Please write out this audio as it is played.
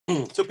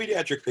So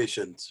pediatric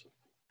patients,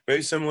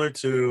 very similar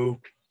to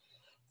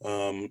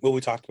what we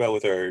talked about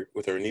with our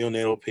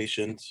neonatal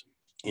patients.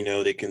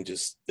 They can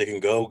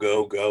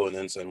go, and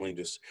then suddenly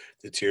just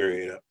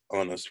deteriorate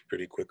on us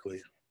pretty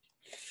quickly.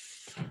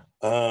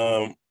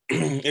 A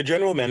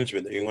general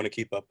management that you want to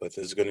keep up with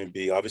is going to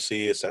be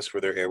obviously assess for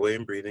their airway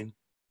and breathing.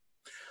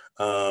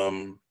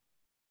 Um,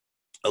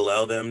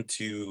 Allow them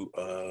to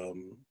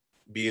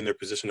be in their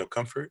position of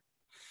comfort.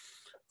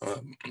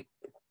 Um,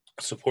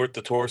 Support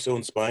the torso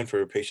and spine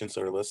for patients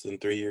that are less than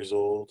 3 years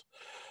old.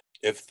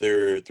 If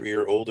they're 3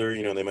 or older,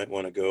 they might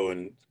want to go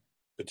and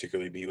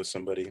particularly be with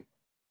somebody.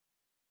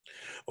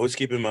 Always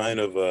keep in mind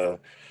of the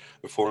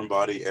foreign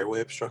body airway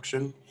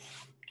obstruction.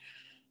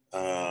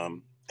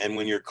 And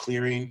when you're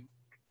clearing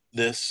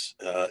this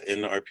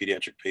in our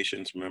pediatric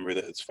patients, remember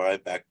that it's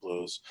 5 back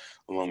blows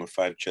along with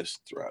 5 chest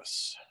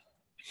thrusts.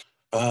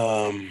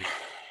 Um,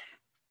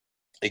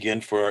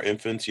 Again, for our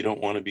infants, you don't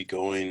want to be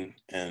going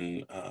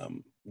and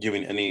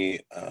giving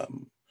any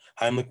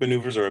Heimlich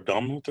maneuvers or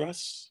abdominal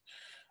thrusts,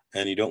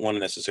 and you don't want to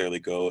necessarily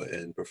go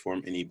and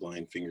perform any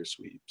blind finger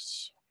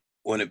sweeps.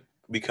 When it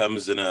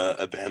becomes an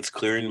advanced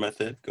clearing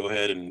method, go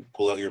ahead and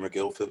pull out your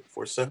McGill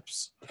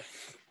forceps,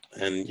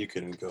 and you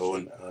can go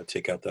and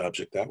take out the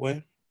object that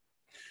way.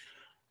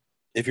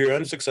 If you're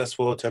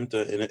unsuccessful, attempt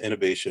an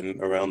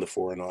intubation around the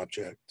foreign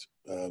object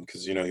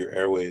because your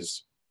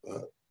airways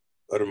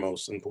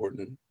uttermost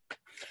important.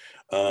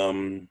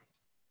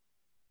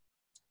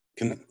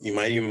 You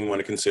might even want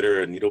to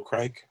consider a needle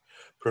crike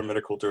per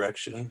medical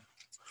direction,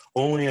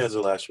 only as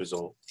a last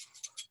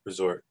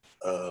resort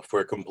for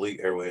a complete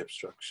airway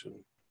obstruction.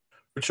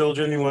 For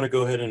children, you want to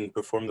go ahead and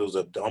perform those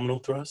abdominal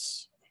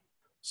thrusts,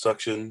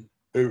 suction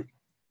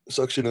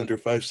suction under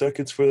 5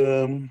 seconds for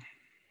them.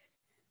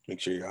 Make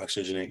sure you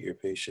oxygenate your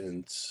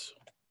patients.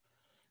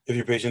 If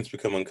your patients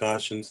become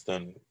unconscious,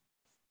 then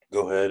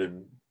go ahead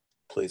and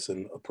place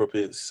an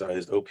appropriate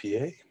sized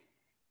OPA,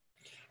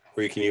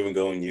 or you can even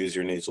go and use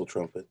your nasal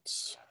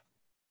trumpets.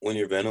 When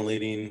you're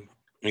ventilating,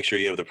 make sure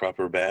you have the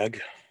proper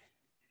bag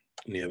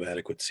and you have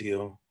adequate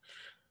seal.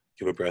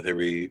 Give a breath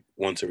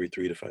once every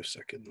 3 to 5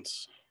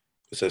 seconds.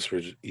 Assess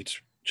for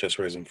each chest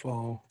rise and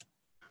fall.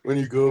 When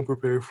you go and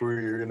prepare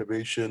for your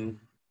intubation,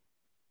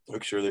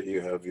 make sure that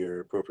you have your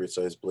appropriate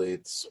size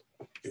blades,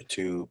 your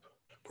tube,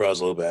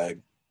 Broslow bag,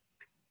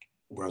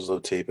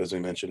 Broslow tape, as we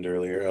mentioned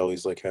earlier. I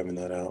always like having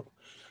that out,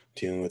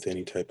 dealing with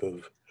any type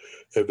of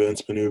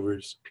advanced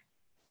maneuvers.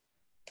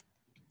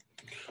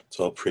 It's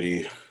all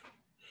pretty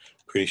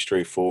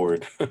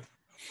straightforward.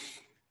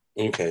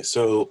 Okay,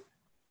 so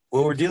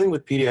when we're dealing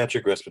with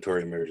pediatric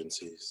respiratory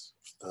emergencies,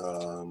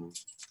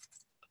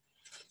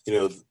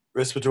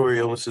 respiratory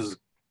illnesses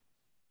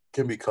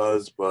can be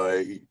caused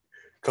by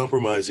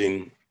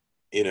compromising,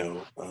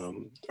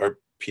 our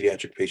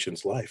pediatric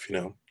patient's life.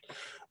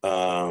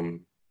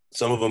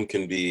 Some of them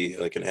can be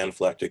like an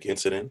anaphylactic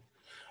incident.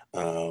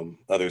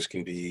 Others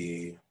can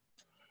be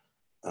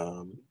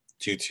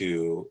due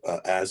to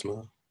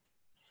asthma.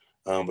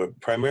 But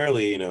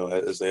primarily,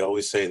 as they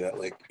always say that,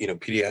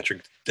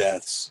 pediatric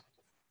deaths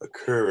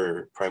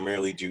occur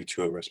primarily due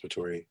to a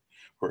respiratory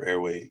or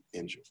airway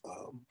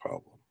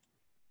problem.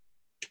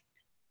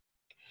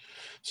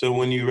 So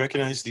when you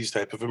recognize these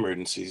type of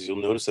emergencies,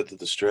 you'll notice that the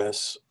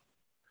distress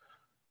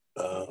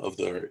of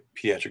the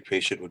pediatric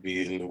patient would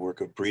be in the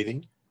work of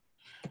breathing.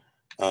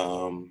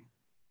 Carbon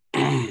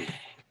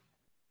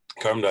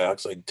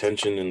dioxide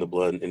tension in the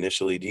blood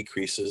initially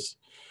decreases,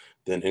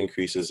 then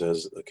increases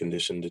as the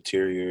condition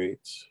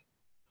deteriorates.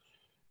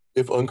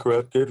 If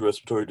uncorrected,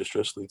 respiratory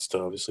distress leads to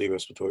obviously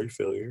respiratory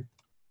failure.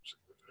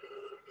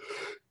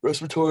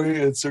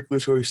 Respiratory and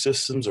circulatory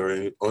systems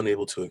are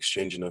unable to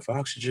exchange enough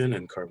oxygen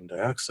and carbon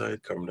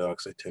dioxide. Carbon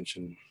dioxide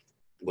tension,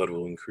 blood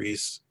will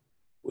increase,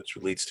 which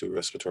leads to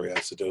respiratory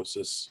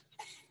acidosis.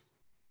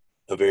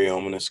 A very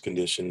ominous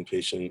condition.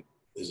 Patient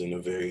is in a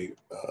very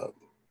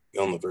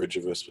on the verge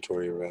of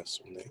respiratory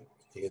arrest when they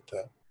get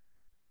that.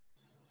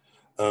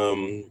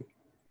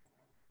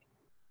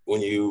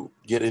 When you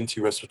get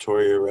into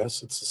respiratory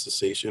arrest, it's a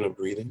cessation of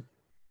breathing.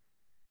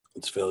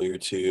 Its failure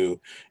to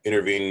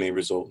intervene may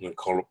result in a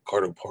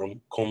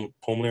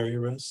cardiopulmonary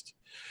arrest.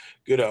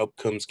 Good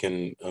outcomes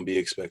can be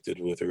expected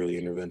with early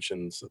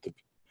interventions that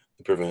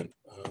prevent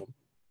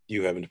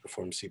you having to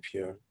perform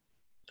CPR.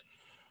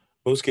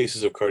 Most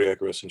cases of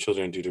cardiac arrest in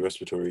children are due to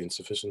respiratory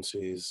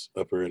insufficiencies,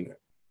 upper and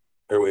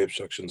airway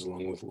obstructions,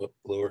 along with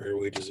lower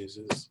airway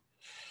diseases.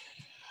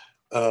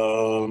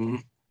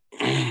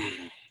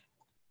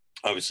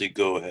 Obviously,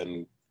 go ahead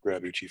and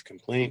grab your chief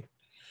complaint.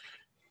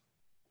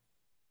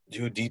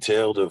 Do a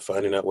detailed of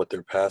finding out what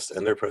their past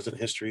and their present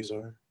histories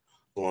are,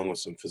 along with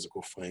some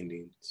physical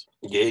findings.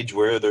 Gauge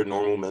where their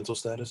normal mental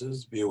status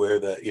is. Be aware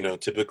that,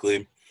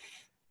 typically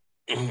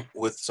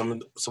with some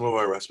of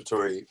our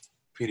respiratory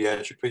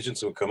pediatric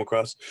patients who come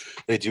across,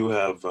 they do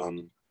have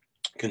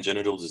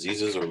congenital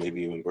diseases or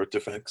maybe even birth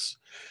defects.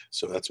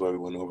 So that's why we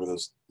went over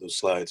those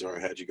slides, or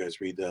I had you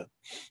guys read that.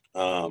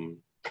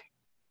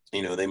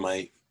 They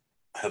might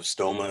have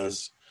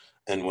stomas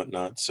and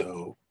whatnot.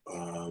 So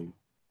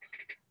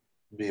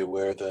be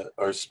aware that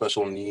our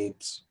special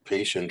needs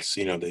patients,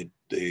 they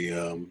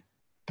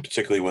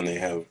particularly when they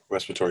have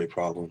respiratory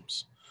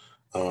problems,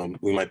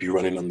 we might be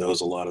running on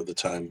those a lot of the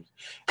time,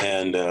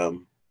 and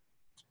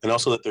and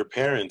also that their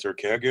parents or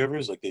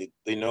caregivers, like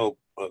they know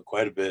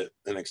quite a bit,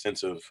 an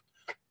extensive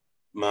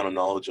amount of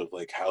knowledge of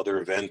like how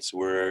their vents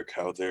work,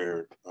 how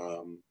their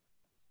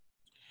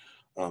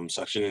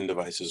suctioning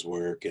devices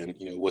work, and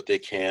what they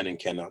can and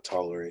cannot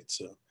tolerate.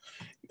 So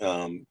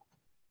um,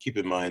 keep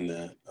in mind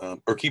that,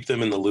 or keep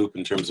them in the loop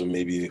in terms of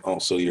maybe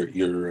also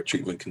your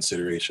treatment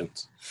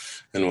considerations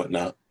and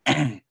whatnot.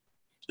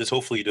 Just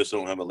hopefully you just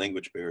don't have a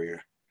language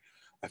barrier.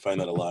 I find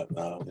that a lot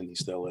in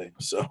East LA.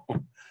 So,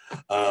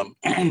 um,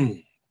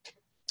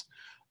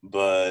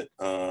 but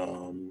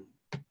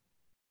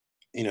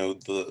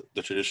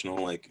the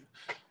traditional like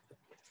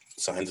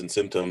signs and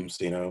symptoms,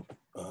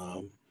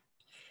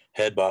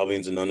 head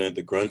bobbings and none of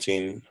the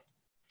grunting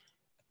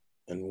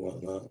and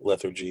whatnot,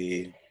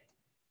 lethargy,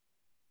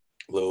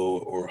 low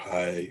or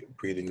high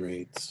breathing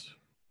rates.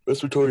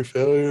 Respiratory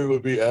failure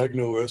would be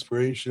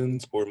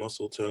agno-respirations, poor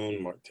muscle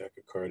tone, marked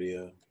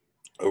tachycardia.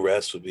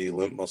 Arrest would be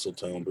limp muscle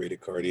tone,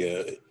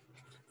 bradycardia,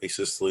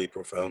 asystole,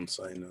 profound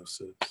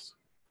cyanosis.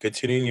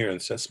 Continuing your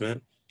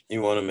assessment,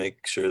 you want to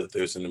make sure that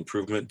there's an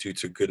improvement due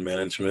to good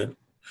management,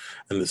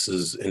 and this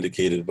is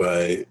indicated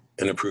by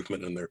an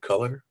improvement in their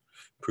color,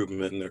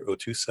 improvement in their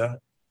O2 sat,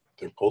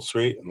 their pulse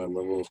rate, and their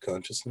level of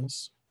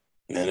consciousness.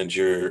 Manage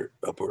your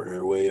upper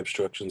airway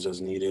obstructions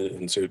as needed,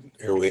 insert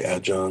airway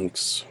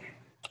adjuncts,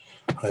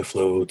 high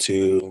flow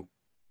O2.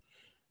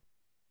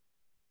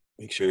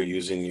 Make sure you're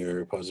using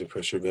your positive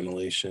pressure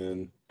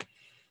ventilation,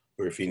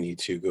 or if you need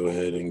to, go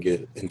ahead and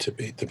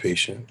intubate the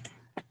patient.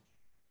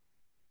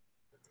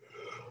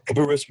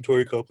 Upper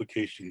respiratory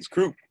complications.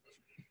 Croup.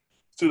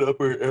 It's an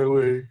upper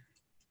airway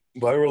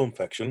viral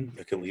infection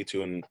that can lead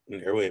to an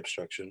airway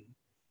obstruction.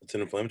 It's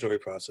an inflammatory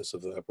process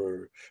of the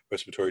upper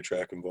respiratory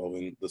tract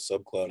involving the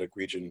subglottic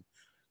region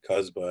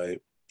caused by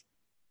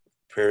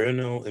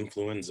perennial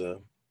influenza,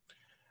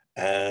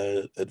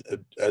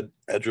 adenovirus,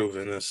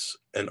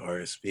 and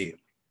RSV.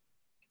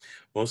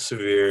 Most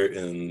severe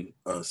in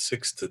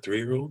 6 to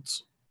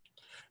 3-year-olds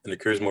and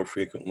occurs more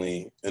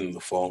frequently in the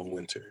fall and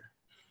winter.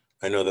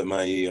 I know that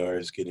my ER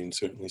is getting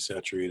certainly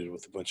saturated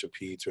with a bunch of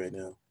peds right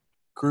now.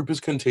 Croup is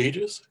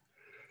contagious,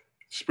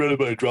 spread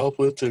by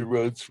droplets, and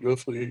runs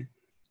roughly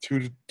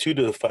 2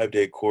 to 5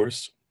 day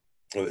course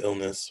of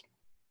illness.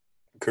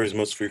 Occurs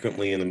most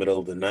frequently in the middle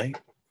of the night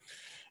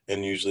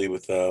and usually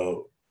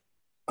without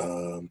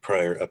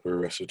prior upper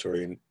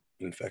respiratory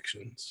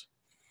infections.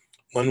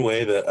 One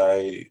way that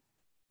I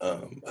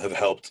have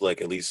helped,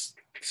 like at least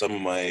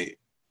some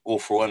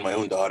of for one, my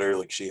own daughter,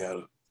 like she had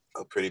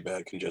a pretty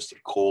bad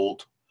congestive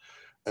cold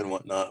and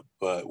whatnot.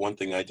 But one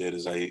thing I did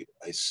is I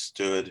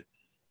stood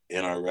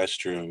in our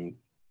restroom,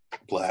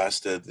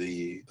 blasted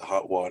the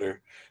hot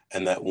water,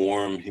 and that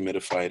warm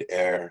humidified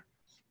air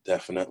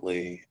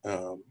definitely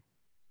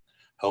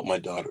helped my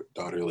daughter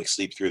like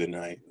sleep through the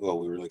night. Well,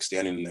 we were like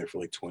standing in there for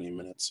like 20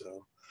 minutes.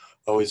 So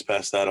always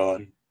pass that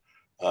on,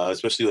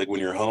 especially like when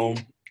you're home,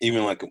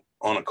 even like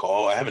on a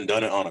call. I haven't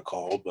done it on a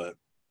call, but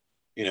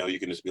you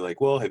can just be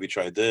like, well, have you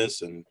tried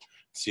this, and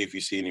see if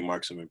you see any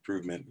marks of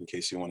improvement in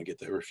case you want to get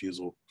that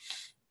refusal.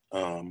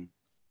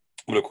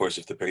 But of course,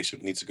 if the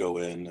patient needs to go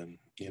in and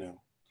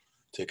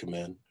take them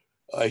in.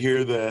 I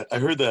heard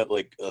that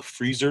like a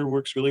freezer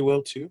works really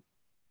well too.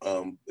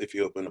 If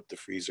you open up the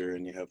freezer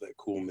and you have that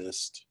cool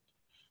mist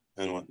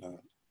and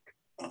whatnot,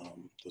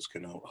 those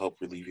can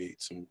help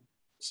alleviate some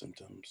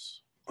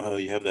symptoms.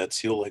 You have that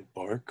seal-like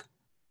bark.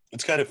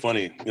 It's kind of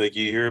funny. Like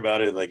you hear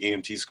about it like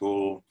EMT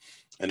school,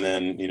 and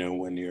then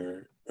when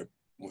you're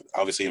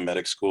obviously in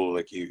medic school,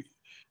 like if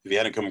you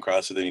hadn't come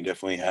across it, then you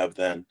definitely have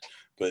then.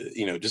 But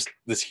just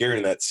this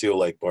hearing that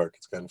seal-like bark,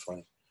 it's kind of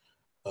funny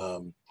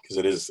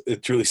because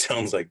it truly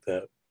sounds like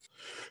that.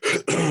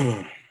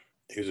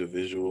 Here's a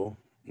visual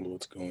of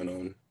what's going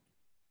on.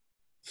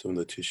 Some of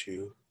the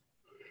tissue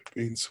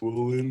being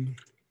swollen,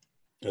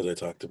 as I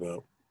talked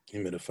about,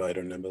 humidified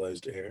or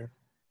nebulized air,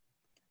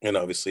 and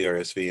obviously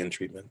RSV and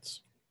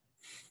treatments.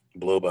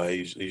 Blow by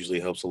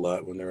usually helps a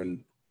lot when they're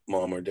in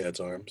mom or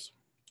dad's arms.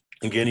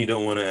 Again, you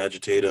don't want to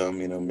agitate them,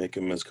 make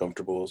them as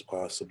comfortable as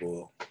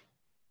possible.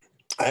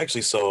 I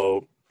actually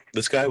saw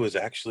this guy was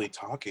actually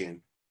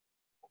talking,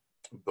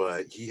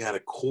 but he had a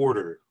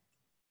quarter.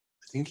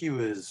 I think he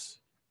was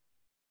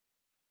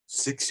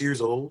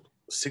 6-year-old,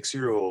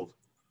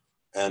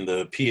 and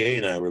the PA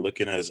and I were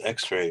looking at his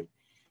x-ray,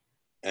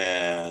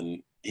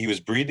 and he was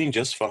breathing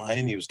just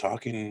fine. He was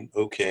talking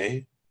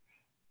okay,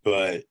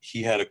 but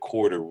he had a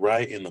quarter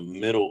right in the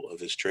middle of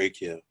his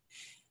trachea,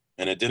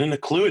 and it didn't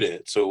occlude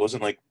it, so it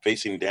wasn't like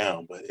facing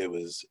down, but it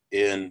was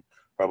in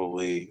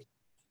probably,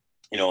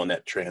 on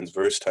that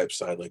transverse type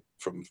side, like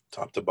from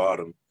top to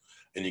bottom,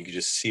 and you could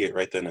just see it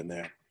right then and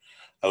there.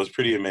 I was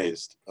pretty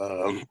amazed.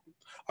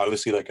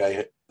 Obviously,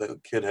 the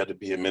kid had to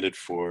be admitted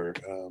for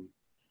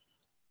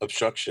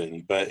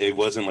obstruction, but it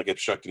wasn't like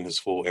obstructing his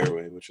full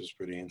airway, which was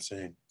pretty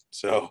insane.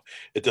 So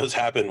it does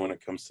happen when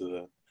it comes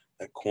to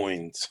that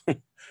coins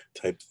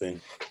type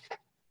thing.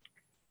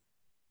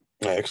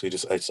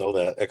 I saw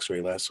that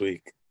X-ray last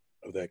week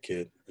of that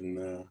kid,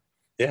 and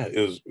yeah,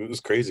 it was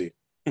crazy.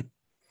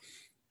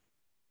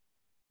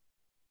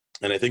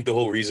 And I think the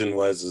whole reason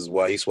is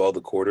why he swallowed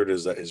the quarter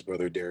is that his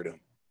brother dared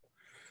him.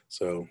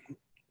 So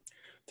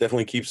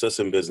definitely keeps us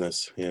in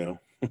business, you know.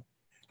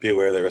 Be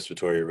aware that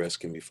respiratory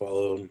arrest can be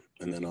followed,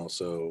 and then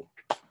also,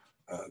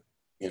 uh,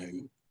 you know,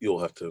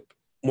 you'll have to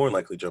more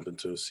likely jump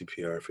into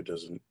CPR if it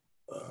doesn't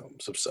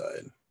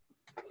subside.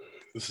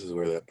 This is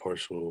where that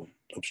partial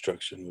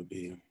obstruction would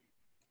be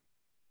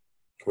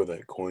for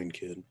that coin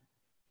kid.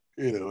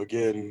 You know,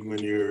 again, when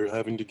you're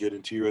having to get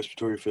into your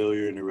respiratory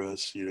failure and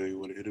arrest, you know, you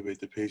want to intubate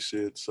the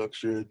patient,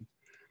 suction,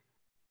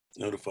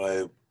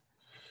 notify,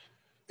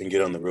 and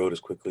get on the road as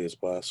quickly as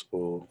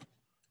possible.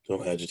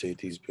 Don't agitate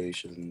these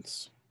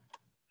patients.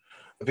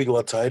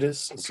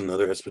 Epiglottitis is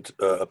another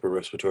upper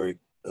respiratory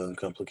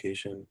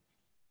complication.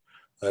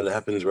 That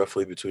happens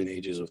roughly between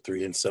ages of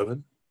 3 and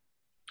 7,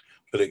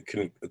 but it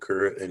can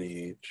occur at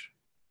any age.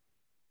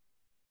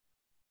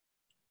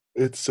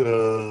 It's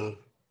uh,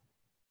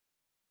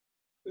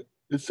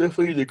 it's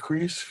definitely a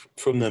decrease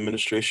from the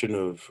administration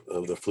of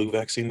the flu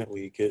vaccine that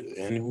we get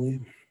annually.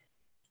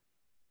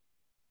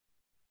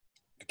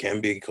 It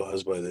can be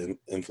caused by the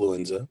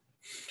influenza.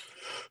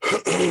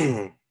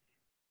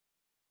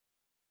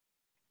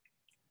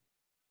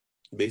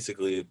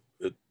 Basically,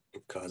 it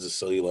causes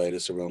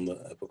cellulitis around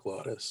the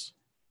epiglottis,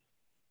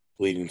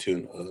 leading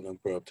to an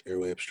abrupt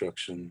airway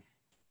obstruction.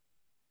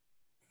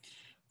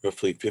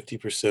 Roughly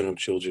 50% of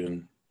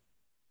children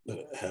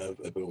that have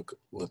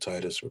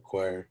epiglottitis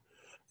require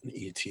an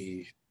ET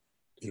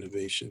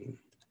innovation.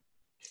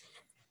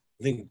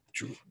 I think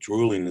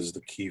drooling is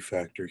the key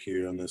factor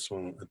here on this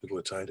one.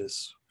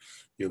 Epiglottitis,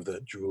 you have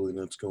that drooling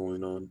that's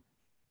going on.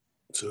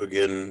 So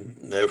again,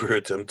 never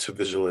attempt to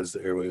visualize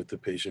the airway if the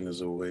patient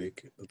is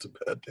awake. That's a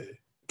bad day.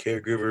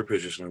 Caregiver,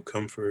 position of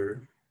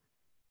comfort,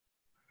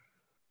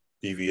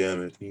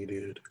 BVM if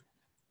needed.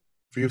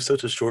 If you have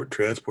such a short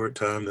transport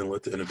time, then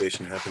let the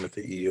intubation happen at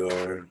the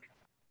ER.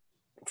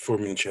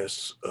 Forming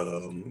chest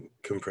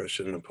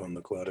compression upon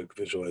the clotted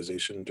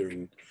visualization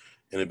during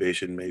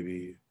intubation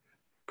maybe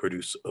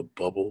produce a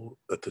bubble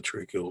at the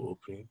tracheal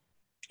opening.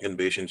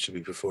 Intubation should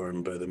be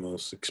performed by the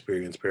most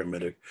experienced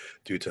paramedic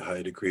due to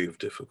high degree of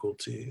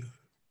difficulty.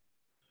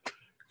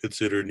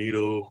 Consider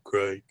needle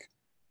crike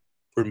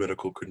for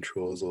medical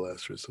control as a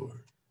last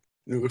resort.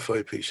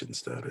 Notify patient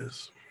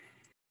status.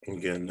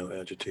 Again, no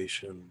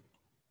agitation.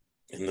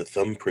 And the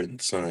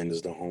thumbprint sign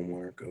is the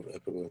hallmark of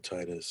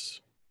epiglottitis.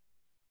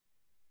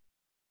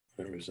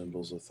 It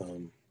resembles a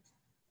thumb.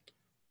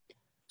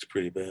 It's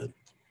pretty bad.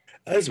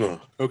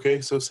 Asthma.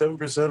 Okay, so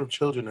 7% of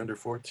children under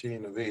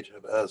 14 of age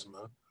have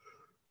asthma.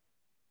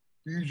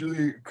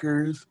 Usually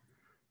occurs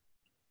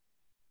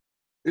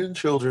in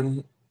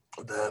children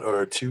that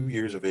are 2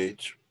 years of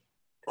age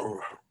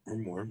or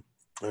more.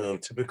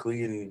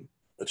 Typically, in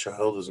a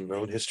child has a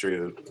known history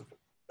of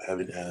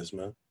having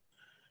asthma.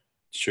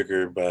 It's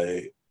triggered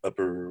by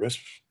upper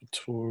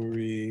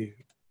respiratory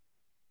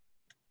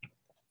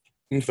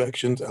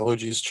infections,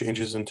 allergies,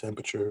 changes in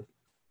temperature,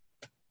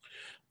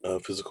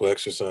 physical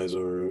exercise,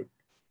 or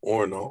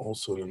not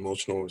also an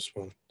emotional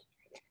response.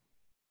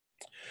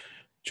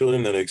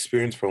 Children that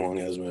experience prolonged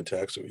asthma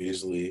attacks are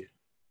easily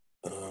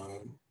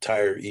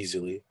tire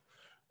easily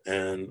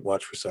and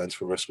watch for signs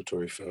for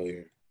respiratory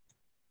failure.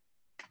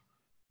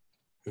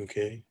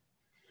 Okay.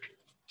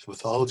 So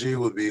pathology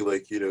would be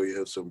like, you know, you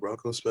have some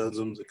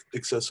bronchospasms,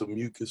 excessive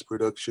mucus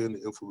production,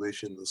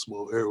 inflammation in the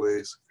small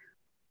airways,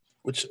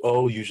 which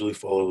all usually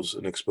follows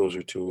an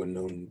exposure to a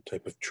known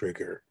type of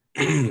trigger.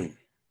 You're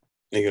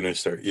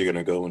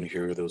gonna go and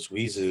hear those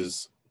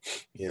wheezes.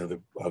 You know, they're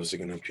obviously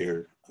gonna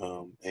appear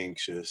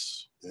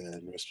anxious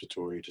and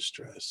respiratory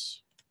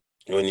distress.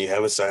 When you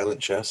have a silent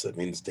chest, that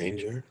means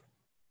danger.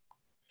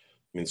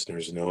 It means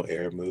there's no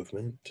air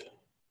movement.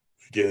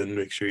 Again,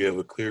 make sure you have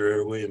a clear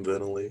airway and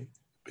ventilate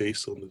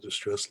based on the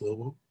distress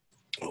level.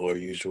 All our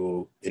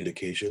usual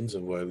indications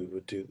of why we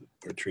would do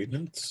our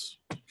treatments.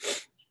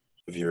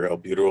 If your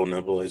albuterol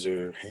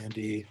nebulizer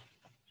handy,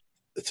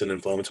 it's an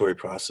inflammatory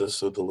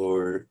process of the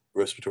lower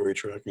respiratory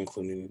tract,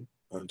 including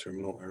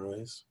terminal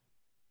airways.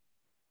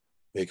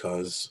 May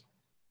cause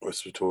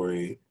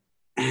respiratory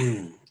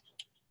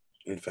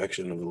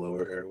infection of the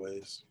lower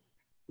airways.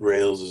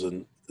 Rails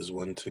is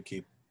one to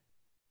keep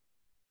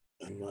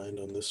in mind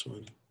on this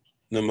one.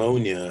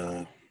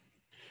 Pneumonia,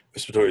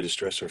 respiratory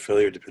distress or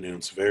failure depending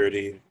on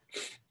severity.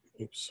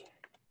 Oops.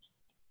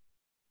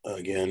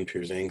 Again,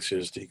 appears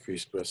anxious,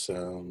 decreased breath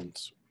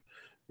sounds,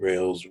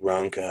 rails,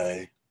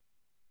 rhonchi,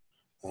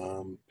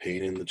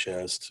 pain in the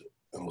chest,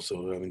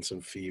 also having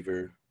some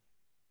fever.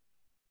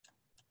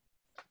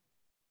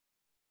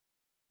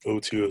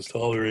 O2 is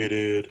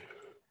tolerated.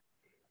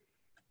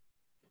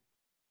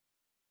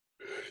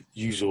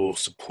 Usual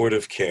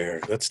supportive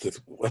care. That's the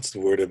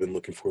word I've been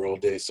looking for all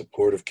day.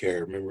 Supportive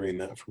care. Remembering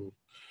that from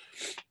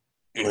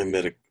my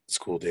medic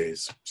school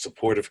days.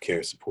 Supportive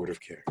care. Supportive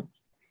care.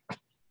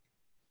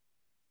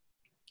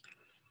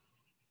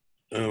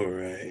 All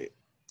right.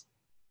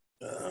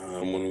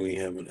 When we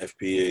have an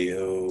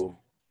FBAO,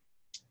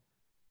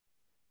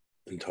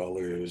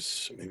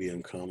 intolerers may be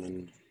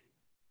uncommon.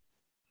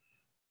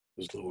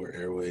 Those lower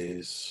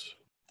airways.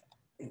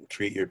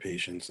 Treat your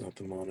patients, not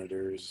the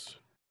monitors.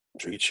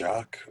 Treat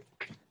shock.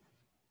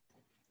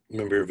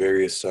 Remember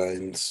various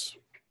signs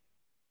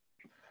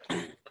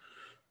and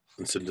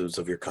symptoms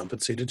of your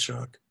compensated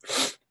shock.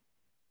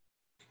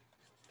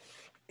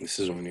 This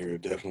is when you're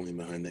definitely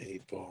behind the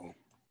 8 ball.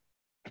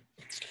 A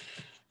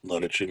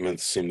lot of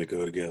treatments seem to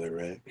go together,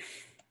 right?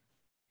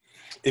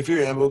 If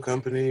your ammo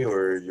company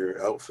or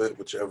your outfit,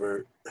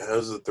 whichever,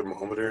 has a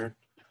thermometer,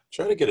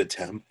 try to get a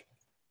temp.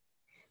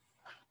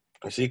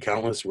 I see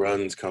countless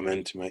runs come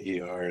into my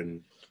ER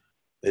and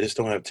they just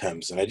don't have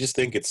temps. And I just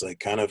think it's like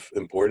kind of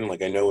important.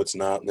 Like, I know it's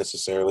not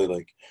necessarily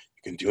like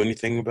you can do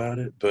anything about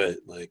it, but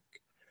like,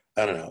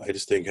 I don't know. I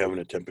just think having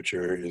a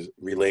temperature is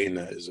relaying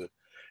that is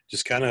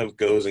just kind of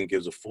goes and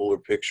gives a fuller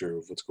picture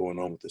of what's going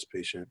on with this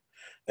patient.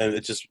 And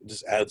it just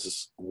adds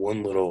this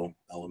one little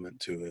element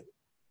to it.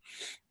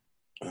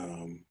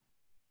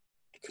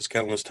 Because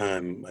countless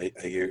time I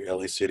hear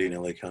LA City and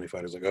LA County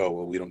fighters like, oh,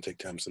 well, we don't take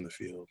temps in the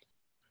field.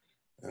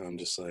 And I'm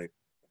just like,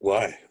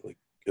 why? Like,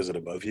 is it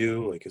above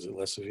you? Like, is it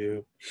less of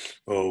you?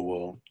 Oh,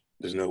 well,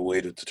 there's no way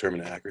to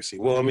determine accuracy.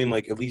 Well, I mean,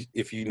 like, at least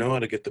if you know how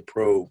to get the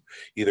probe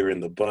either in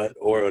the butt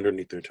or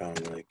underneath their tongue,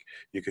 like,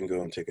 you can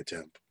go and take a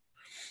temp.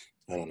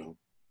 I don't know.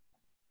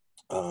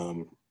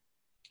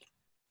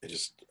 I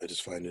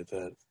just find it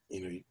that, you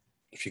know,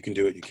 if you can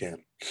do it, you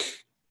can.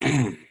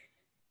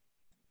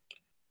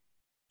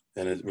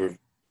 And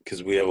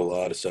because we have a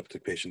lot of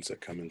septic patients that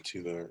come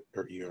into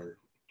our ER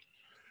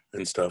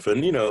and stuff.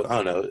 And, you know,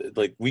 I don't know,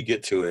 like, we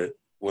get to it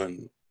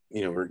when,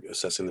 you know, we're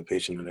assessing the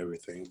patient and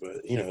everything.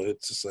 But, you know,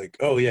 it's just like,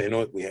 oh, yeah, you know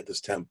what? We had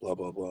this temp, blah,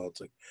 blah, blah.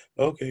 It's like,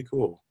 okay,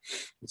 cool.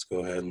 Let's go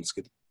ahead and let's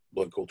get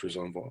blood cultures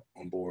on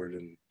board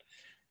and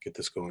get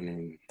this going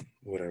and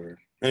whatever.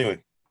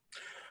 Anyway.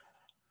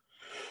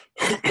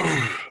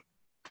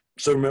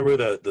 So remember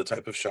that the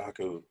type of shock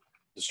of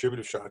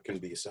distributive shock can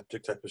be a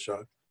septic type of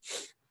shock,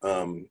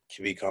 can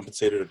be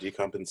compensated or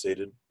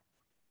decompensated,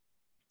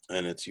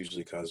 and it's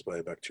usually caused by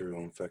a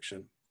bacterial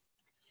infection.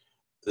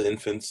 The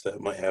infants that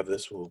might have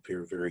this will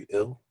appear very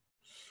ill.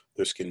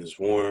 Their skin is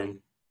warm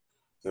in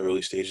the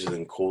early stages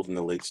and cold in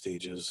the late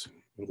stages.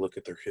 Look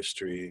at their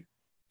history.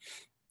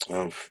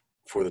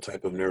 For the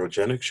type of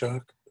neurogenic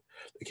shock,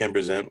 they can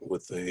present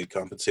with a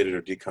compensated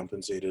or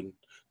decompensated,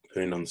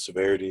 depending on the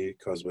severity,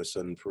 caused by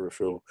sudden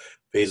peripheral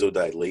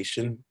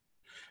vasodilation,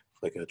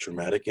 like a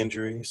traumatic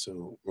injury.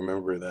 So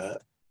remember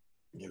that.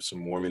 You have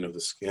some warming of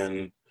the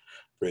skin,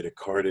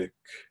 bradycardic,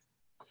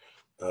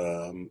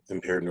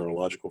 impaired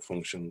neurological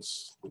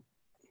functions.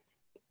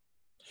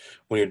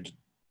 When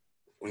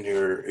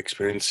you're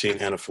experiencing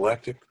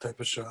anaphylactic type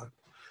of shock,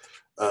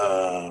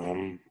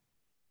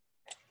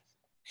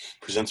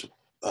 presents.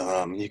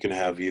 You can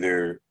have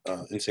either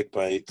insect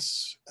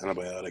bites,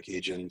 antibiotic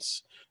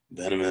agents,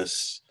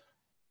 venomous,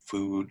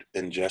 food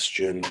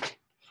ingestion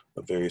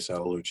of various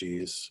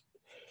allergies.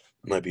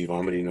 It might be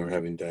vomiting or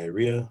having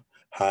diarrhea.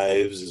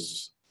 Hives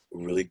is a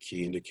really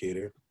key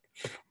indicator.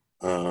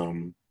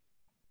 Along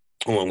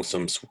with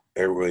some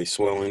airway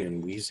swelling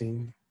and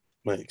wheezing.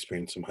 Might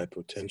experience some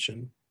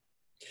hypotension.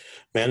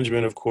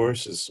 Management, of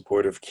course, is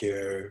supportive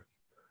care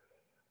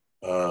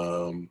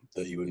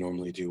that you would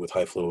normally do with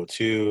high flow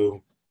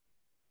O2,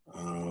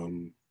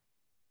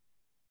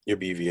 your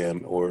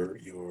BVM, or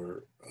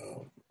your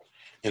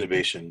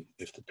intubation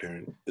if the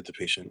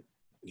patient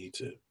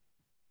needs it.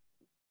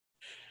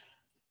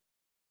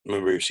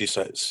 Remember your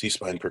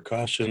C-spine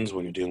precautions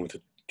when you're dealing with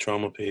a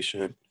trauma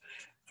patient.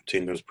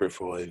 Obtain those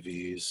peripheral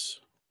IVs,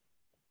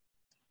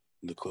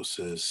 the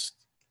closest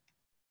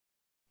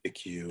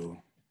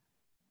ICU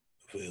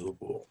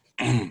available.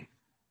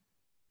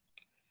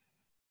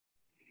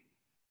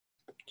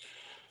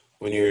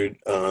 When you're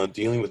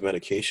dealing with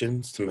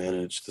medications to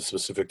manage the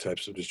specific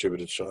types of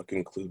distributed shock,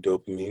 include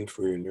dopamine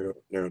for your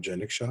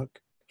neurogenic shock.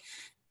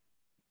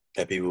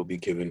 Epi will be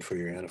given for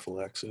your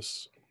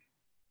anaphylaxis.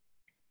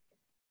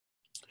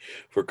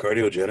 For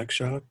cardiogenic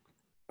shock,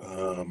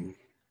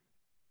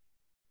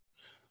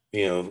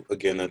 you know,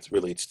 again, that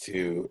relates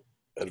to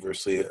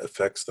adversely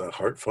affects the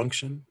heart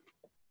function.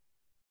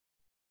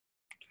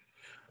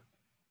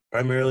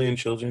 Primarily in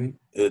children,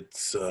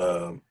 it's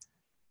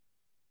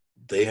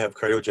they have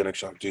cardiogenic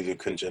shock due to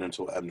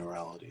congenital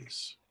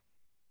abnormalities.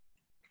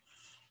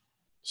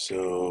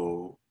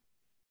 So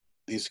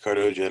these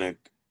cardiogenic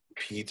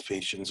peds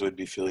patients would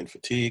be feeling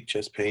fatigue,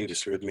 chest pain,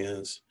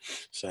 dysrhythmias,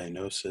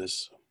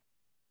 cyanosis.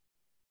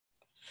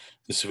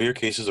 The severe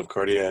cases of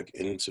cardiac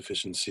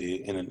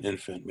insufficiency in an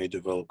infant may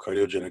develop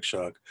cardiogenic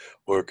shock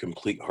or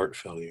complete heart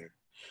failure.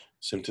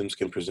 Symptoms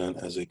can present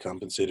as a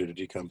compensated or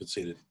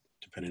decompensated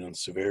depending on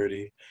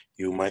severity.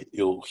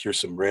 You'll hear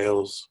some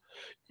rales.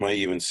 You might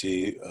even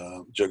see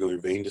jugular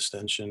vein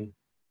distension.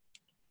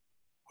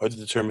 Hard to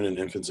determine in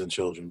infants and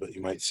children, but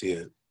you might see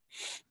it.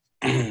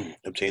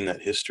 Obtain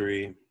that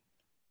history. You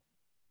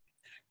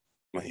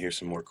might hear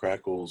some more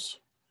crackles.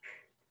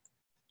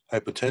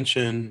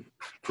 Hypotension,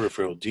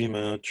 peripheral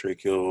edema,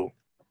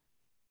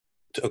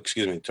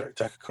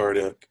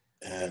 tachycardic,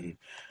 and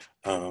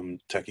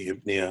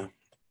tachypnea,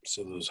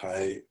 so those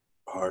high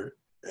heart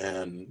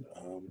and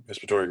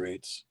respiratory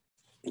rates.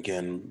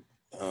 Again,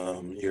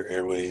 your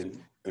airway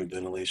and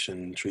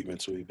ventilation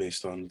treatments will be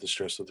based on the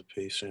stress of the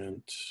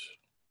patient.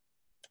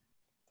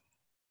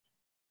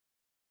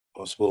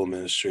 Possible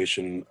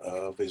administration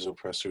of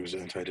vasopressors,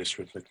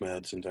 antidysphotic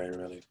meds, and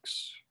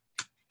diuretics.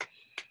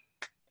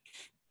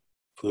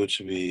 Fluid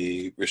should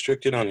be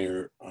restricted on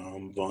your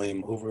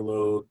volume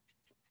overload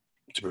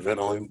to prevent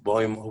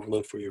volume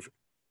overload for your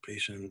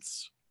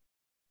patients.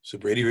 So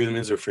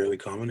bradyarrhythmias are fairly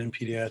common in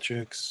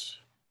pediatrics,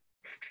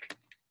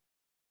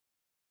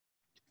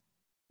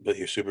 but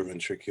your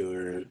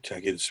supraventricular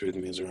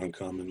tachydysrhythmias are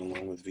uncommon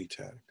along with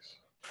VTACs.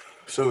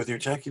 So with your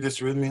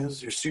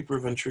tachydysrhythmias, your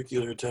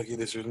supraventricular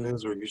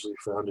tachydysrhythmias are usually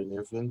found in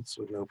infants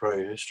with no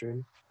prior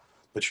history.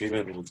 The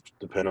treatment will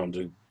depend on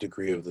the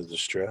degree of the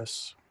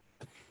distress.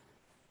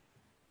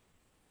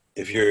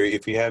 If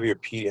you have your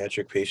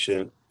pediatric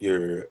patient,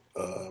 your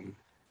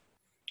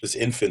this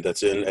infant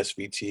that's in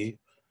SVT,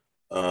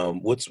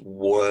 what's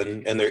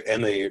one, and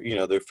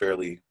they're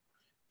fairly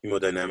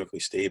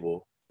hemodynamically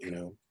stable,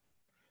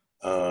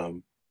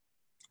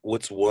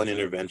 what's one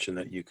intervention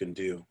that you can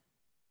do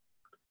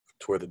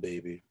toward the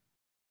baby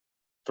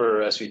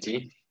for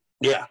SVT?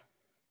 Yeah.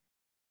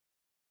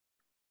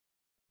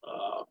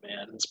 Oh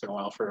man, it's been a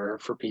while for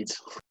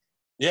Peds.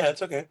 Yeah,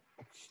 it's okay.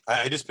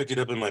 I just picked it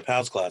up in my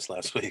PALS class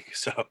last week.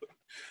 So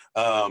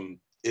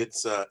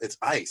it's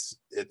ice.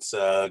 It's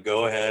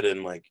go ahead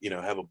and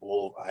have a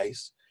bowl of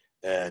ice,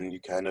 and you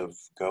kind of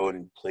go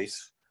and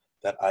place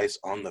that ice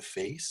on the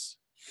face,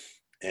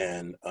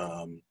 and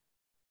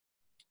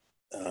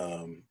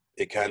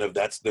it kind of,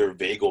 that's their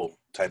vagal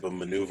type of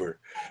maneuver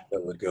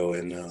that would go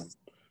and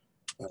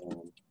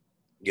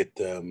get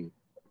them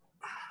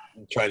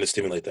trying to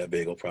stimulate that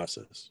vagal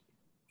process.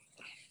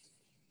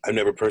 I've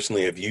never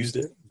personally have used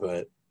it,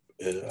 but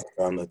I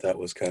found that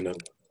was kind of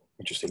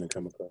interesting to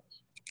come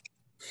across.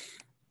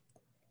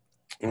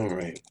 All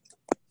right.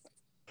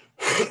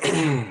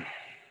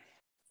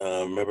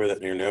 Remember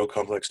that your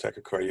neocomplex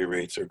tachycardia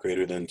rates are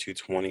greater than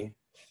 220.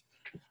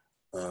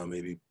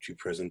 Maybe too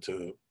present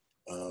to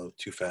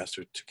too fast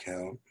or to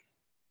count.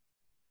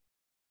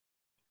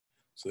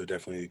 So they're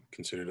definitely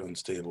considered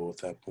unstable at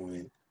that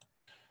point.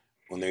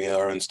 When they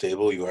are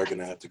unstable, you are going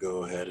to have to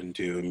go ahead and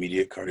do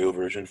immediate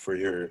cardioversion for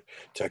your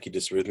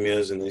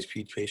tachydysrhythmias in these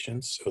ped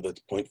patients. So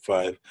that's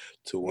 0.5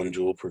 to 1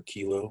 joule per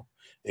kilo.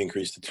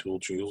 Increase to 2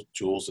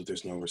 joules if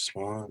there's no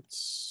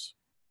response.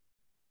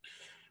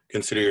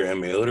 Consider your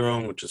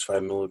amiodarone, which is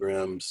 5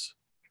 milligrams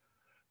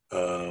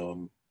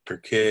per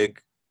kg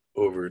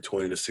over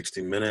 20 to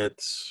 60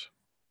 minutes.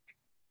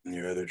 And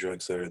your other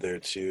drugs that are there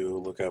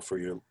too. Look out for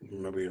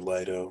remember your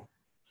Lido,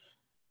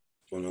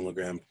 1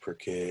 milligram per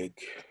kg.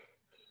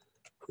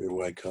 For your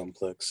wide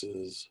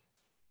complexes.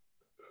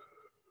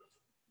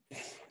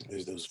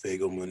 There's those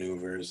vagal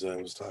maneuvers that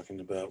I was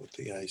talking about with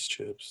the ice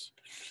chips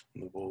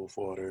and the bowl of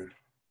water.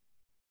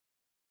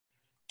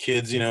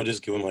 Kids,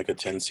 just give them like a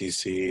 10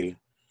 cc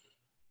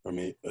or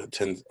maybe a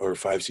 10 or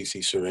 5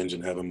 cc syringe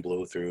and have them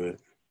blow through it.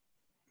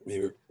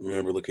 Maybe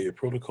remember, look at your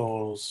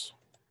protocols.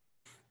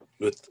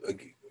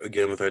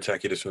 Again, with our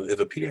tachydysrhythmia, if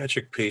a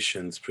pediatric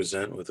patient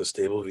present with a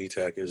stable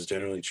VTAC, is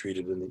generally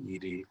treated in the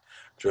ED.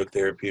 Drug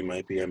therapy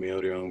might be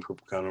amiodarone,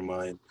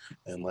 propiconamide,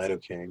 and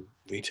lidocaine.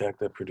 VTAC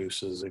that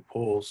produces a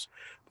pulse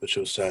but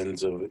shows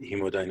signs of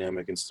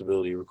hemodynamic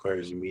instability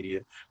requires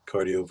immediate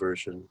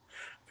cardioversion.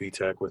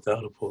 VTAC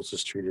without a pulse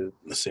is treated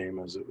the same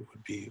as it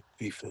would be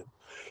VFib.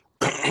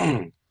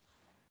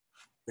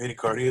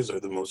 Bradycardias are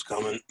the most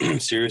common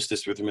serious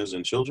dysrhythmias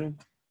in children.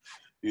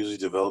 Usually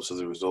develops as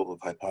a result of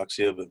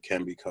hypoxia, but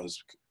can be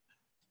caused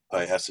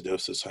by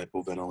acidosis,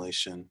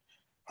 hypoventilation,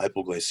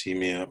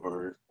 hypoglycemia,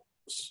 or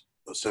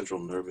central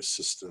nervous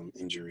system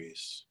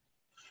injuries.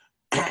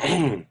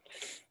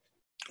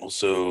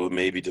 Also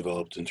may be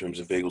developed in terms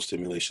of vagal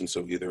stimulation,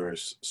 so either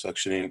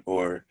suctioning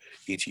or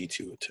ET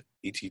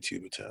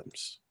tube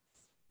attempts.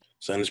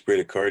 Sinus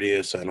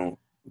bradycardia,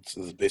 it's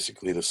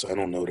basically the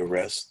sinus node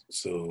arrest,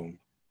 so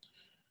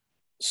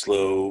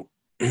slow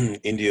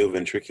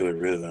indioventricular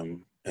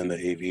rhythm and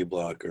the AV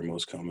block are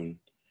most common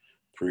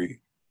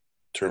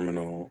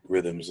pre-terminal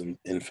rhythms in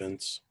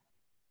infants.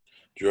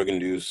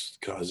 Drug-induced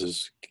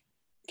causes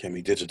can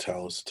be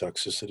digitalis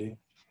toxicity.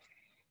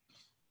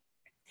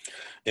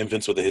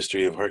 Infants with a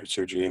history of heart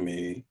surgery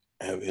may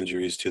have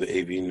injuries to the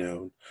AV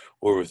node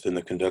or within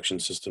the conduction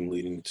system,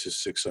 leading to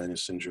sick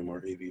sinus syndrome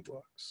or AV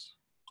blocks.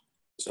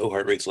 So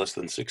heart rates less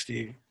than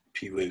 60,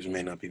 P waves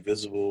may not be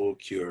visible,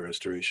 QR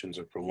restorations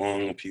are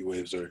prolonged, P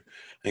waves and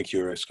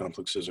QRS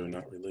complexes are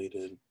not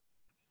related.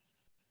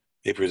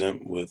 They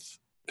present with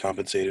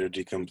compensated or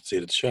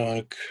decompensated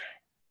shock.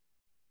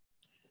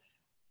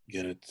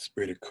 Again, it's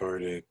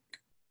bradycardic,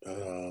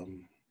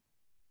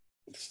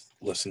 it's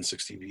less than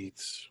 60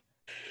 beats.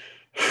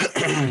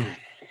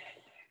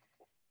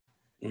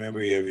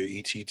 Remember, you have your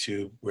ET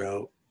tube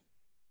route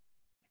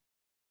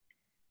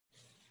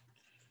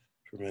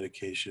for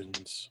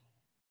medications.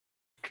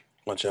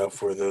 Watch out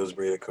for those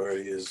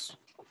bradycardias.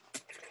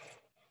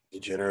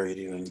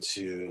 degenerating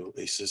into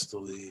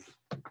asystole.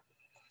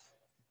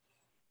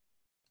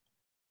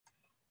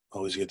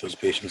 Always get those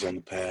patients on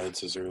the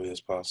pads as early as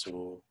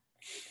possible.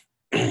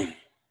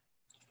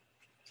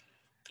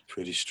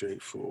 Pretty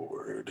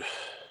straightforward.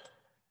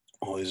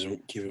 Always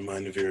keep in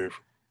mind of your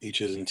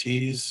H's and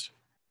T's.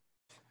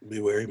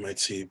 Beware, you might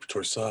see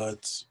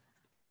torsades.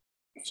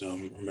 So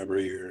remember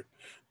your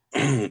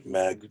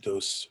mag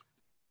dose.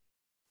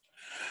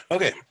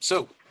 Okay,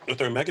 so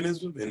with our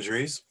mechanism of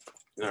injuries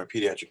in our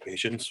pediatric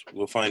patients,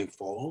 we'll find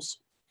falls,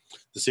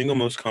 the single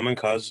most common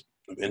cause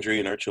of injury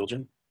in our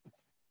children.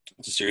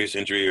 It's a serious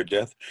injury or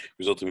death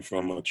resulting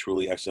from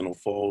truly accidental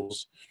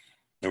falls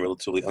and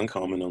relatively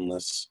uncommon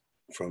unless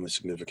from a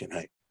significant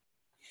height.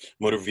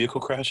 Motor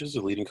vehicle crashes,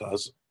 a leading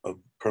cause of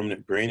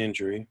permanent brain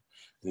injury,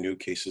 new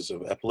cases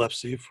of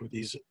epilepsy for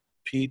these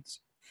peds,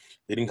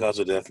 leading cause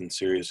of death and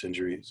serious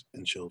injuries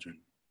in children.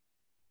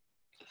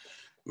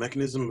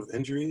 Mechanism of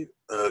injury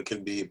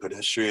can be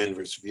pedestrian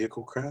versus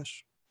vehicle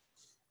crash,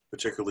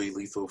 particularly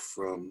lethal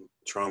from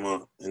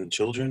trauma in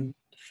children.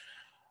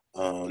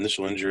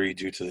 Initial injury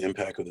due to the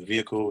impact of the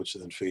vehicle, which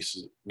then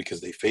faces,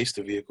 because they face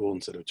the vehicle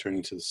instead of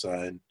turning to the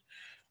side,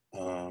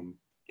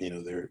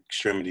 their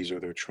extremities or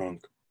their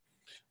trunk.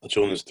 The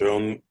children is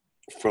thrown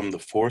from the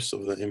force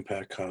of the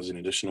impact, causing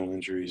additional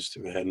injuries to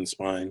the head and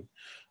spine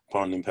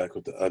upon impact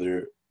with the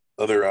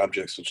other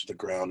objects, such as the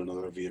ground,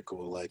 another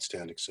vehicle, a light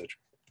stand, etc.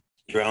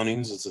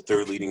 Drownings is the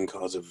third leading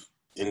cause of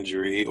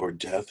injury or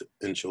death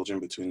in children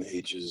between the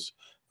ages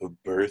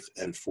of birth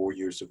and 4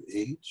 years of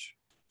age.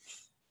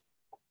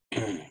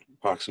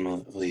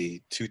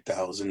 Approximately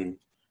 2,000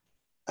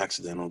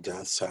 accidental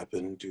deaths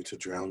happen due to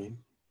drowning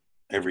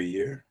every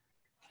year.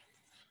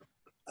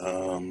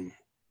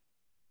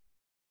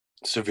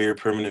 Severe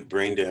permanent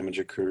brain damage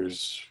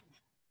occurs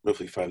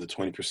roughly 5 to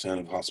 20%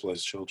 of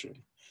hospitalized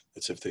children.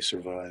 That's if they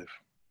survive.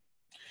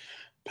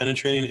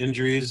 Penetrating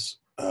injuries,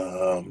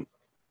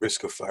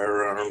 risk of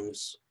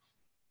firearms,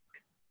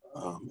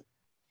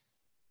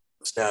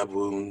 stab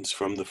wounds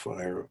from the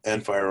fire,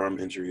 and firearm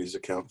injuries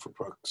account for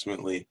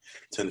approximately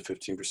 10 to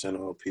 15%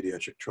 of all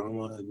pediatric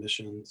trauma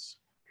admissions.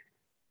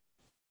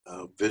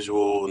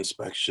 Visual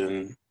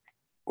inspection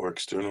or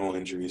external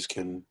injuries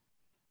can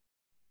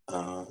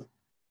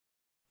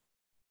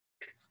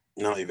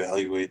not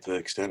evaluate the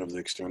extent of the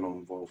external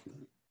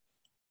involvement.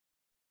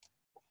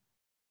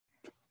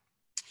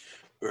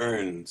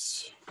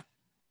 Burns,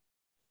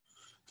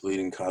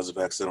 leading cause of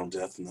accidental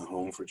death in the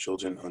home for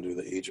children under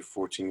the age of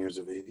 14 years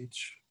of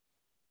age.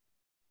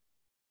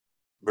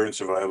 Burn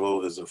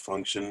survival is a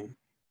function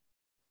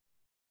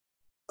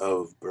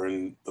of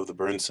the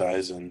burn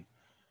size and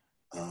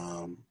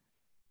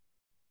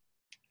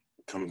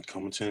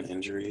concomitant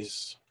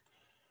injuries.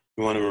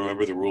 We want to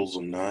remember the rules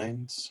of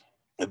nines.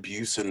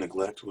 Abuse and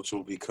neglect, which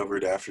will be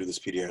covered after this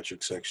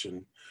pediatric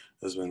section,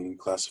 has been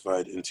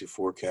classified into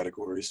 4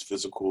 categories: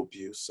 physical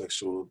abuse,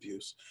 sexual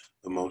abuse,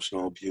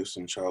 emotional abuse,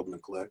 and child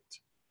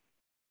neglect.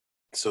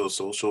 So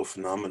social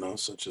phenomena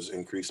such as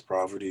increased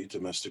poverty,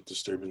 domestic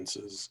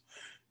disturbances,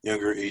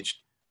 younger aged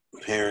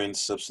parents,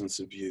 substance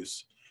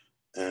abuse,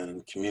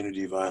 and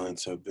community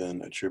violence have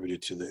been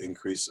attributed to the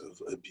increase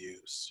of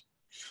abuse.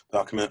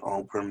 Document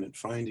all permanent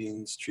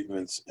findings,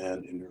 treatments,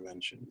 and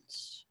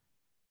interventions.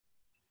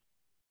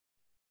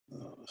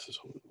 This is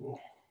horrible.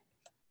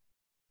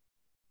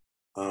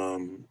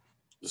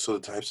 So the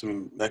types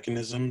of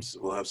mechanisms,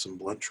 we'll have some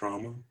blunt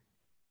trauma.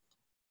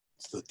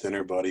 It's the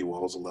thinner body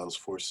walls allows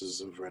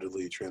forces of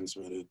readily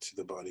transmitted to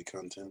the body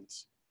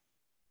contents.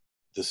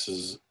 This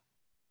is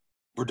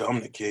a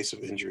predominant case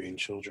of injury in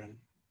children.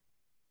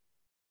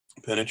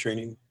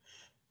 Penetrating,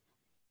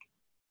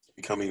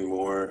 becoming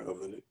more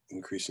of an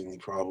increasingly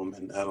problem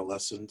in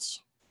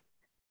adolescence.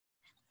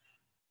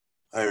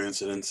 Higher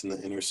incidence in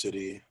the inner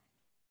city,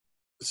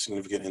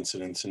 significant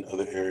incidence in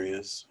other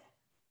areas.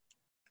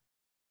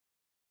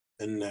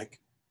 And neck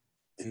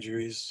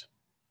injuries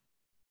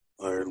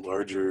are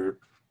larger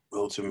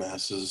relative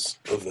masses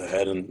of the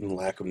head and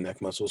lack of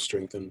neck muscle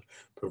strength and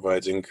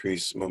provides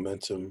increased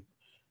momentum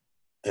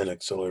and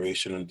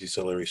acceleration and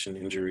deceleration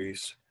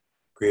injuries,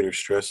 greater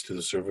stress to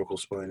the cervical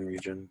spine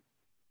region.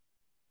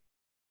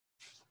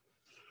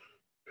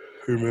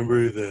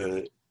 Remember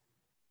that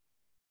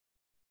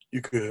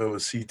you could have a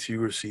C2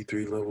 or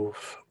C3 level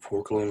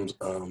focal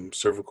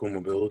cervical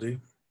mobility,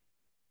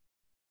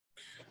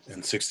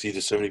 and 60 to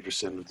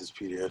 70% of these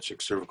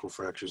pediatric cervical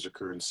fractures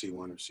occur in C1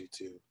 or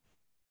C2.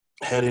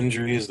 Head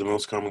injury is the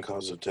most common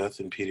cause of death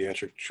in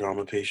pediatric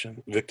trauma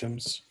patient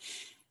victims.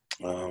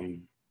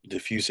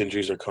 Diffuse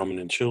injuries are common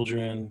in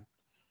children.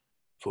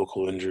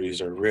 Focal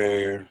injuries are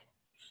rare,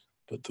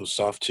 but those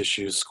soft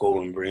tissues,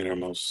 skull and brain, are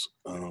most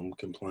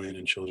compliant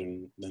in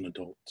children than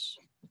adults.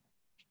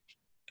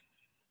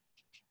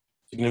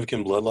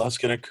 Significant blood loss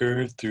can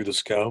occur through the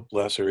scalp,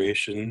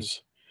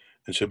 lacerations,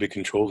 and should be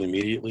controlled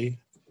immediately.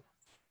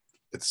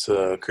 It's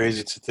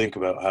crazy to think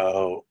about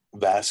how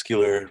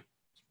vascular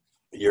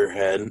your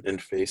head and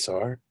face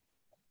are.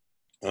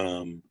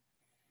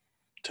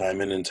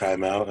 Time in and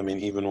time out. I mean,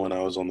 even when I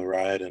was on the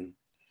ride and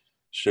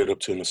showed up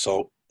to an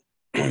assault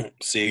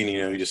scene,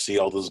 you just see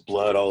all this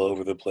blood all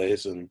over the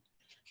place, and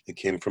it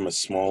came from a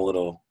small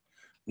little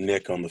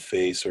nick on the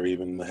face or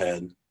even the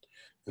head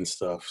and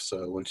stuff.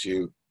 So once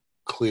you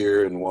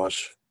clear and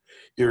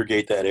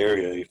irrigate that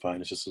area, you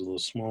find it's just a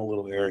small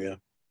little area.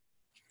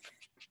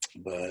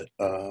 But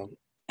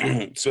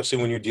especially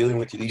when you're dealing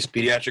with these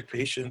pediatric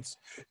patients,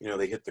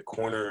 they hit the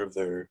corner of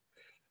their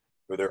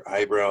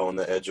eyebrow on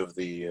the edge of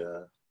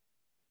the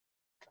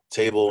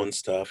table and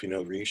stuff.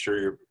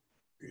 Reassure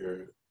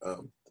your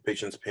the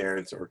patient's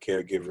parents or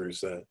caregivers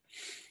that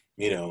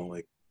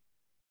like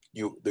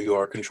you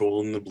are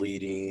controlling the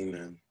bleeding,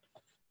 and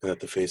that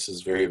the face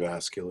is very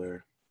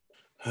vascular.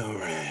 All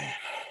right.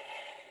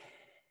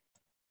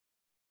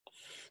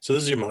 So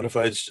this is your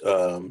modified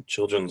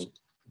children's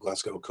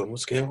Glasgow Coma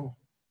scale.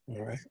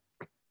 All right.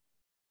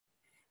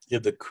 You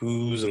have the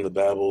coos and the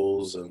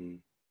babbles and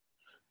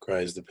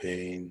cries the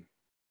pain.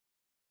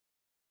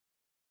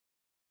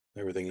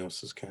 Everything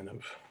else is kind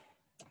of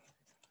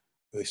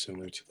very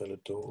similar to that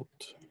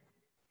adult.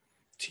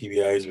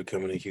 TBI is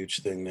becoming a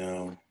huge thing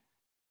now.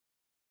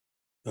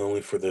 Not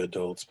only for the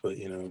adults, but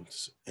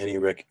any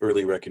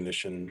early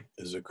recognition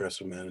is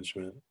aggressive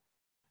management.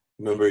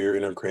 Remember your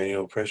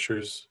intracranial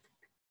pressures,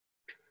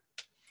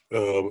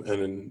 and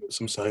then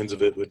some signs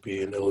of it would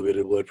be an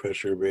elevated blood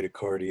pressure,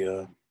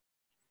 bradycardia,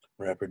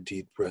 rapid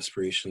deep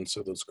respiration,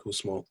 so those cool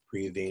small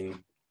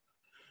breathing,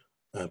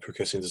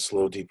 progressing to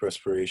slow deep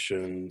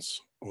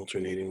respirations,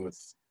 alternating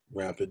with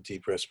rapid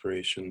deep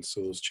respirations,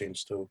 so those chain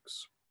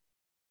Stokes.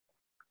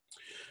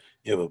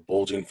 You have a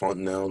bulging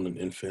fontanelle in an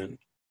infant,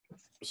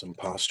 some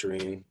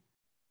posturing,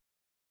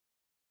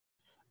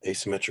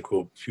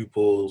 asymmetrical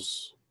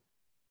pupils,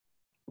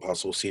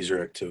 possible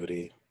seizure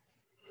activity.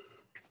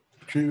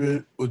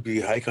 Treatment would be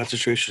high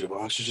concentration of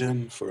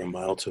oxygen for a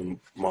mild to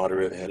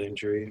moderate head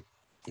injury.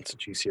 It's a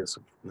GCS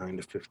of 9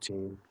 to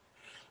 15.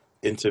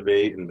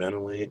 Intubate and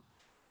ventilate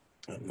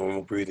at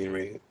normal breathing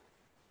rate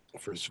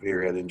for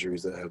severe head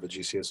injuries that have a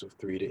GCS of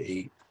 3 to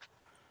 8.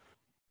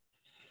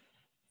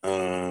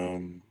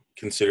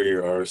 Consider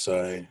your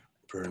RSI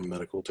for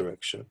medical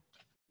direction.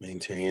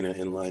 Maintain an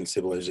inline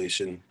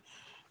stabilization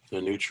in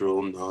a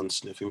neutral,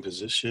 non-sniffing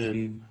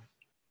position.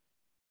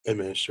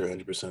 Administer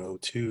 100%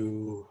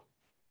 O2.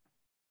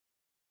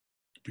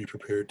 Be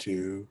prepared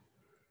to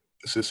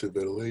assisted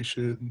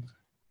ventilation.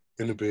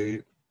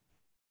 Intubate.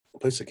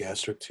 Place a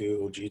gastric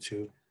tube, OG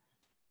tube.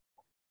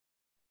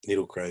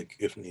 Needle crike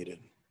if needed.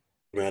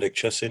 Traumatic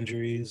chest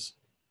injuries.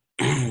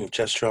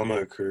 Chest trauma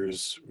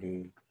occurs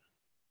in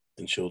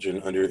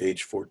children under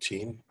age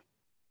 14,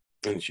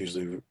 and it's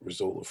usually a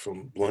result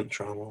from blunt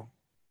trauma.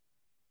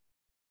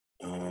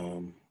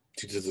 Due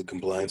to the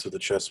compliance of the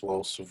chest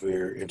wall,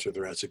 severe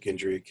intrathoracic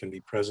injury can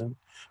be present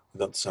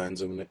without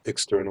signs of an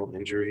external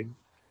injury.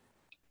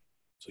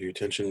 So your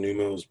tension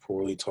pneumo is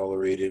poorly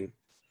tolerated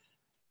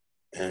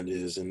and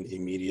is an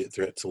immediate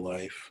threat to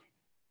life.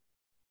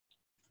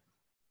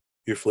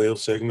 Your flail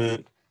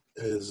segment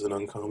is an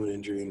uncommon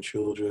injury in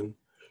children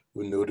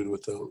when noted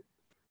without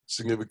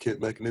significant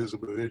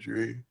mechanism of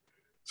injury.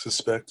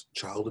 Suspect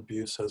child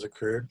abuse has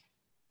occurred.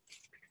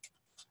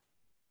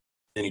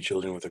 Any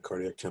children with a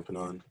cardiac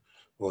tamponade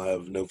will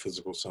have no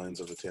physical signs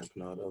of a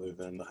tamponade other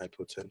than the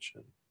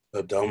hypotension.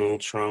 Abdominal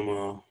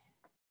trauma,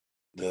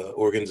 the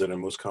organs that are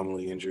most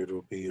commonly injured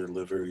will be your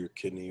liver, your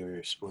kidney, or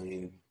your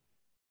spleen.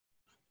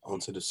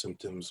 Onset of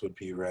symptoms would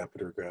be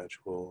rapid or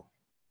gradual.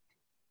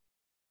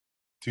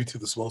 Due to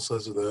the small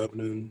size of the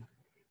abdomen,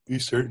 be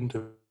certain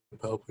to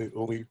palpate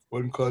only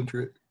one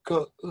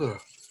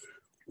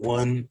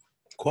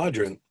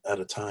quadrant at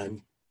a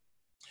time.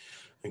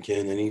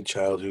 Again, any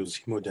child who's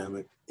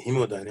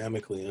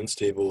hemodynamically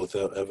unstable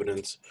without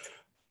evidence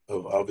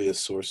of obvious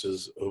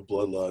sources of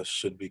blood loss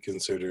should be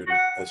considered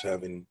as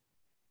having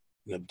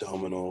an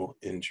abdominal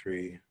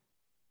injury,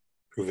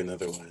 proven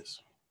otherwise.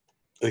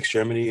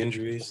 Extremity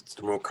injuries,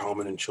 it's more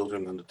common in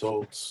children than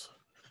adults.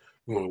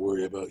 You want to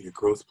worry about your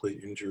growth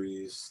plate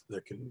injuries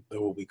that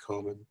will be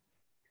common.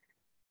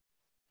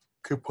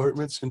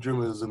 Compartment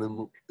syndrome is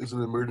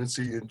an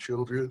emergency in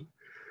children.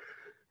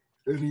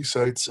 Any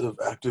sites of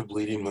active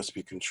bleeding must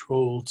be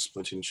controlled.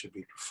 Splinting should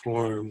be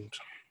performed.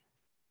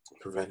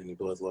 Prevent any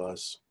blood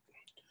loss.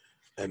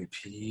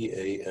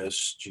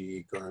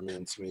 MPASG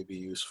garments may be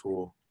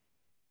useful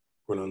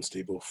for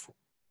unstable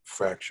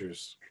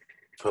fractures,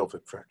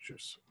 pelvic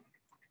fractures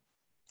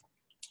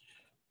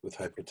with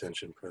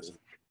hypertension present.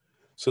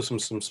 So some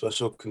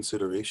special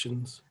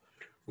considerations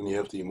when you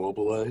have to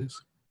immobilize.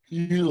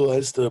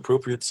 Utilize the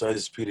appropriate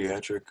size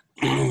pediatric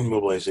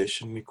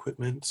mobilization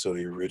equipment, so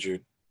your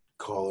rigid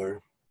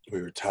collar or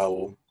your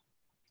towel,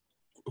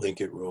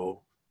 blanket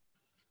roll,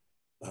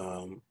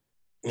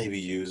 maybe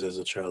use as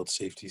a child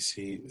safety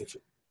seat. If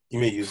you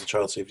may use a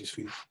child safety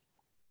seat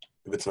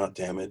if it's not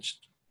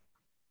damaged.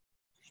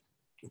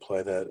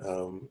 Apply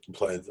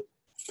the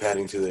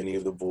padding to any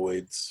of the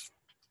voids.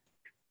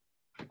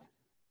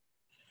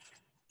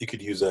 You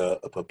could use a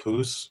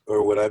papoose,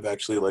 or what I've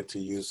actually liked to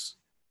use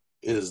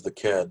is the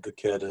CAD. The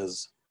CAD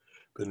has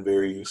been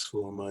very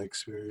useful in my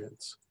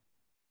experience.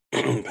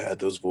 Pad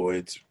those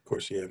voids. Of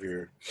course, you have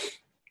your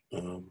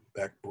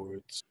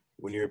backboards.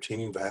 When you're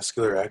obtaining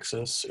vascular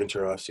access,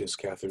 interosseous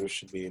catheters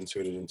should be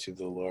inserted into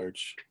the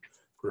large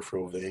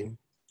peripheral vein.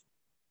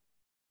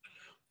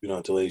 Do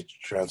not delay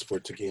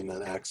transport to gain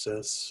that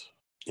access.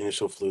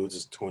 Initial fluids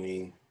is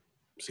 20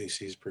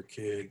 cc's per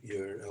kg,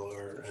 either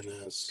LR,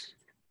 NS.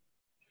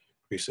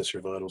 Reassess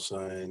your vital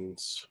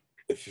signs.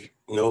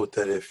 Note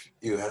that if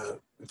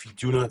you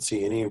do not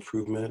see any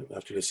improvement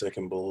after the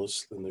second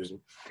bolus, then there's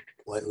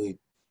likely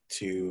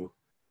to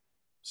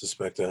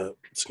suspect a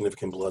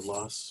significant blood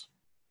loss,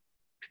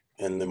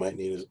 and they might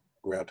need a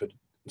rapid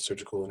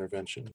surgical intervention.